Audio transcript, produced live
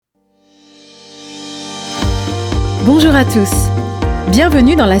Bonjour à tous.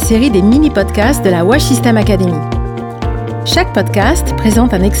 Bienvenue dans la série des mini-podcasts de la WASH System Academy. Chaque podcast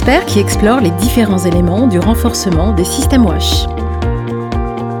présente un expert qui explore les différents éléments du renforcement des systèmes WASH.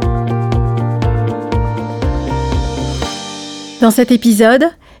 Dans cet épisode,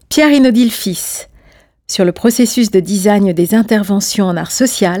 Pierre Inodil fils, sur le processus de design des interventions en art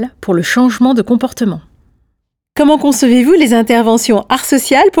social pour le changement de comportement. Comment concevez-vous les interventions art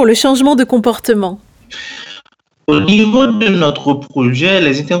social pour le changement de comportement ? Au niveau de notre projet,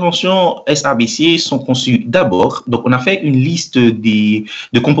 les interventions SABC sont conçues d'abord. Donc, on a fait une liste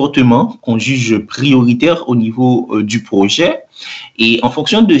de comportements qu'on juge prioritaires au niveau du projet. Et en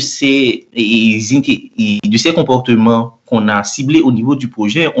fonction de ces comportements qu'on a ciblés au niveau du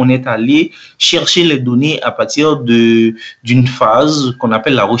projet, on est allé chercher les données à partir d'une phase qu'on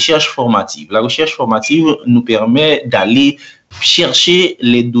appelle la recherche formative. La recherche formative nous permet d'aller chercher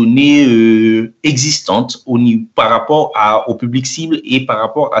les données existantes par rapport au public cible et par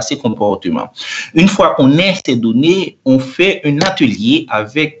rapport à ses comportements. Une fois qu'on a ces données, on fait un atelier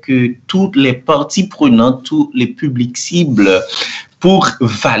avec toutes les parties prenantes, tous les publics cibles pour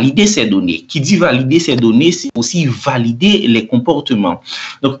valider ces données. Qui dit valider ces données, c'est aussi valider les comportements.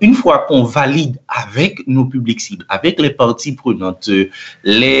 Donc, une fois qu'on valide avec nos publics cibles, avec les parties prenantes,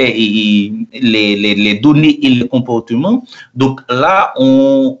 les données et les comportements, donc là,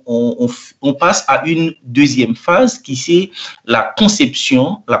 on passe à une deuxième phase qui c'est la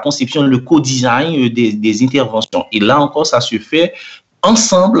conception, le co-design des interventions. Et là encore, ça se fait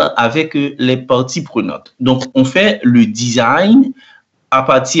ensemble avec les parties prenantes. Donc, on fait le design à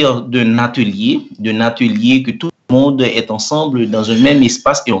partir d'un atelier que tout le monde est ensemble dans un même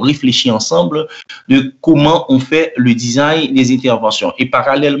espace et on réfléchit ensemble de comment on fait le design des interventions. Et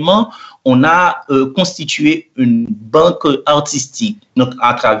parallèlement, on a constitué une banque artistique. Donc,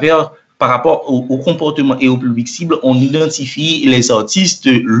 par rapport au comportement et au public cible, on identifie les artistes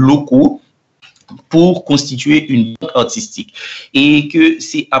locaux pour constituer une banque artistique. Et que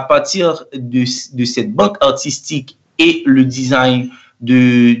c'est à partir de cette banque artistique et le design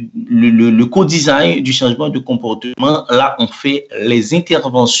le co-design du changement de comportement, là, on fait les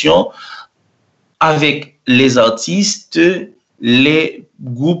interventions avec les artistes, les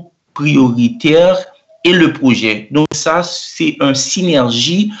groupes prioritaires et le projet. Donc, ça, c'est une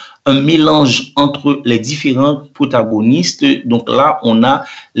synergie, un mélange entre les différents protagonistes. Donc là, on a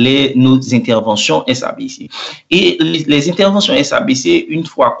nos interventions SABC. Et les interventions SABC, une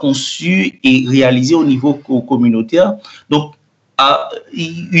fois conçues et réalisées au niveau communautaire, donc,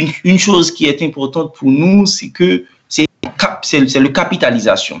 une chose qui est importante pour nous, c'est que c'est le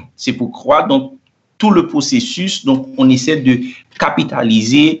capitalisation. C'est pourquoi donc tout le processus, donc on essaie de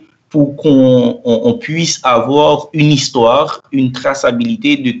capitaliser pour qu'on puisse avoir une histoire, une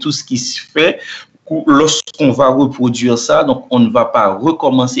traçabilité de tout ce qui se fait. Lorsqu'on va reproduire ça, donc on ne va pas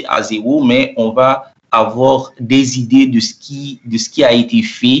recommencer à zéro, mais on va avoir des idées de ce qui a été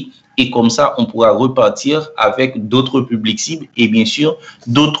fait. Et comme ça, on pourra repartir avec d'autres publics cibles et bien sûr,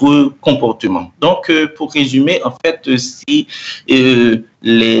 d'autres comportements. Donc, pour résumer, en fait,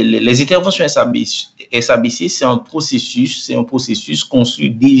 les interventions SABC, c'est un processus conçu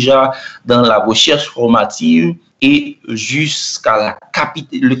déjà dans la recherche formative et jusqu'à la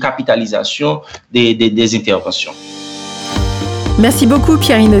capitalisation des interventions. Merci beaucoup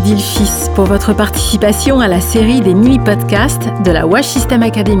Pierre Inodil fils pour votre participation à la série des mini-podcasts de la WASH System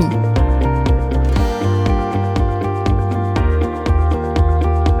Academy.